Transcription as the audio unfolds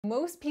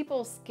Most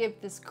people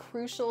skip this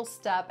crucial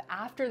step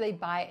after they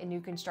buy a new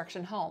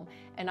construction home,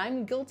 and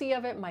I'm guilty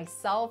of it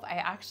myself. I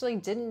actually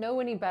didn't know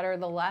any better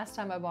the last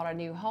time I bought a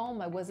new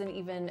home. I wasn't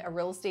even a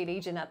real estate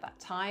agent at that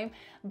time,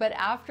 but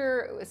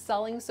after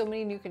selling so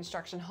many new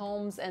construction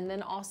homes and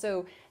then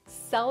also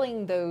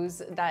selling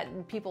those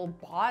that people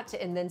bought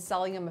and then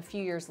selling them a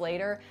few years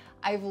later,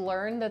 I've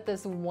learned that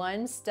this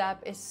one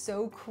step is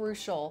so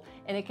crucial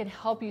and it can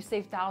help you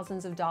save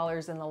thousands of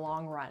dollars in the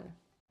long run.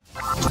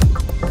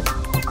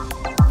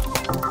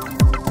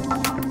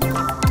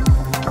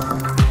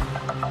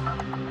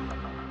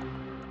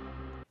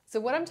 So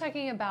what I'm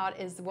talking about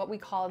is what we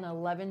call an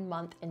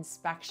 11-month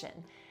inspection.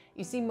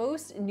 You see,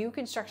 most new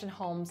construction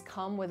homes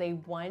come with a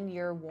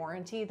 1-year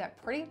warranty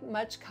that pretty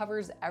much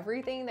covers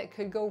everything that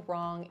could go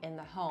wrong in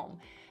the home.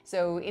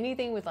 So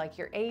anything with like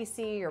your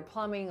AC, your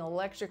plumbing,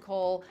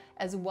 electrical,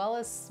 as well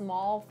as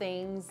small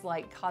things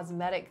like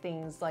cosmetic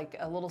things like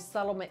a little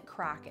settlement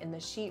crack in the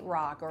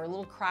sheetrock or a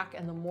little crack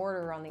in the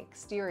mortar on the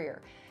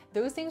exterior.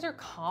 Those things are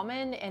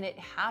common and it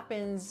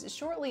happens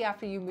shortly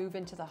after you move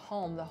into the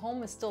home. The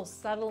home is still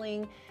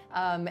settling.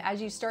 As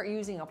you start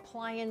using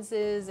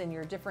appliances and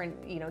your different,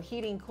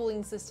 heating,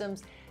 cooling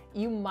systems,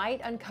 you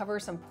might uncover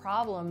some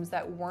problems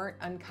that weren't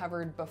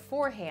uncovered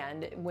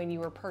beforehand when you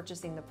were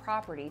purchasing the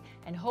property.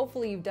 And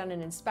hopefully you've done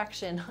an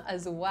inspection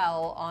as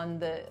well on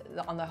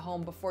the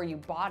home before you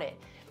bought it.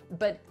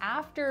 But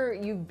after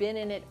you've been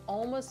in it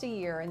almost a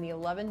year, in the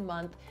 11th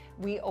month,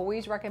 we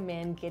always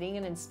recommend getting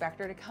an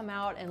inspector to come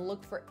out and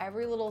look for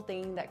every little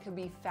thing that could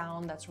be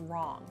found that's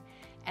wrong.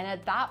 And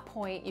at that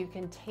point, you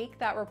can take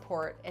that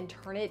report and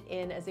turn it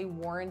in as a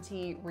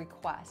warranty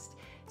request.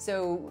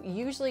 So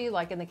usually,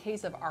 like in the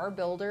case of our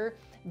builder,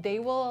 they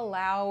will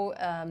allow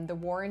the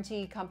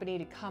warranty company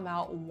to come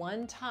out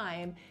one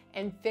time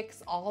and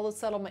fix all the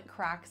settlement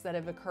cracks that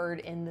have occurred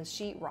in the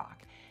sheetrock.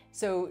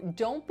 So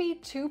don't be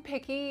too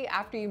picky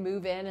after you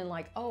move in and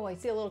like, oh, I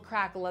see a little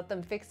crack, let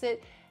them fix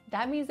it.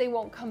 That means they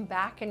won't come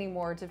back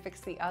anymore to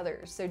fix the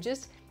others. So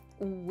just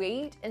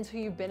wait until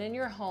you've been in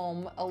your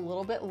home a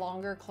little bit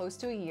longer, close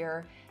to a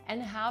year,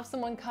 and have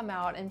someone come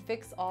out and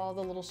fix all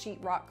the little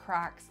sheetrock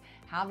cracks.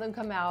 Have them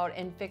come out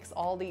and fix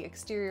all the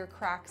exterior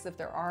cracks if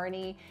there are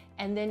any,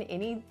 and then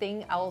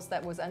anything else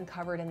that was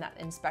uncovered in that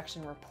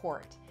inspection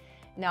report.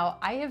 Now,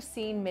 I have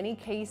seen many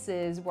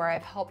cases where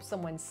I've helped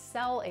someone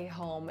sell a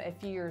home a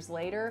few years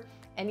later,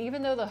 and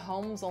even though the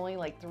home's only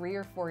like 3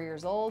 or 4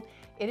 years old,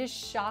 it is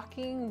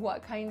shocking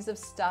what kinds of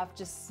stuff,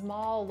 just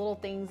small little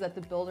things that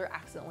the builder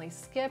accidentally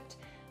skipped,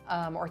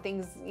 or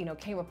things,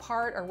 came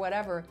apart or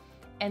whatever.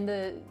 And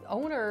the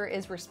owner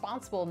is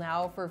responsible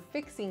now for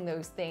fixing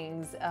those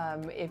things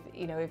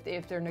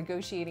if they're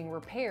negotiating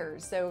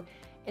repairs. So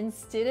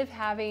instead of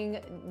having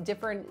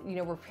different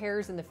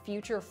repairs in the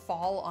future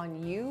fall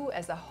on you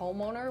as a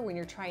homeowner when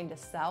you're trying to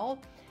sell,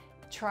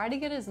 try to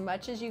get as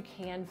much as you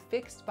can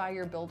fixed by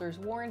your builder's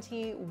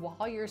warranty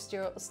while you're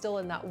still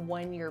in that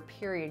 1-year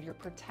period. You're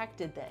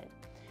protected then.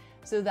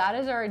 So that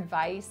is our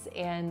advice.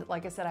 And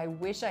like I said, I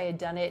wish I had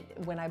done it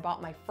when I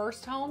bought my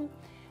first home.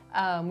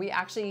 We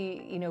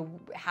actually,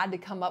 had to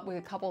come up with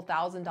a couple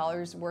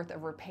 $1,000s worth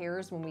of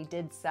repairs when we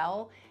did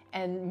sell.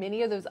 And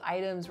many of those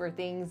items were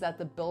things that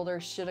the builder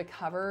should have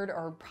covered,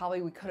 or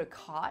probably we could have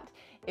caught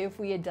if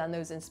we had done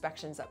those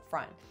inspections up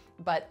front.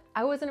 But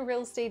I wasn't a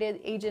real estate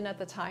agent at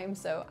the time,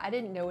 so I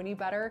didn't know any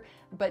better.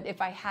 But if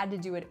I had to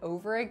do it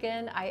over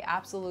again, I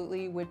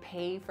absolutely would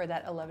pay for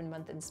that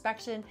 11-month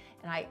inspection.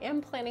 And I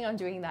am planning on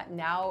doing that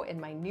now in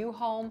my new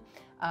home.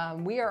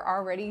 We are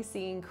already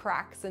seeing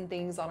cracks and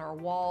things on our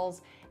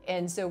walls.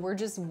 And so we're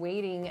just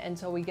waiting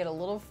until we get a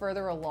little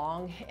further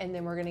along, and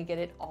then we're gonna get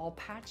it all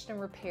patched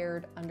and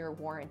repaired under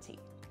warranty.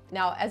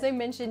 Now, as I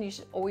mentioned, you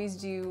should always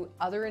do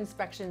other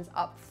inspections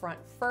up front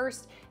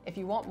first. If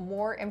you want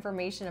more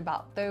information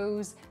about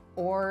those,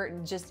 or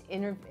just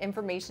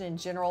information in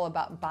general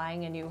about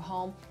buying a new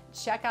home,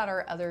 check out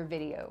our other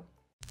video.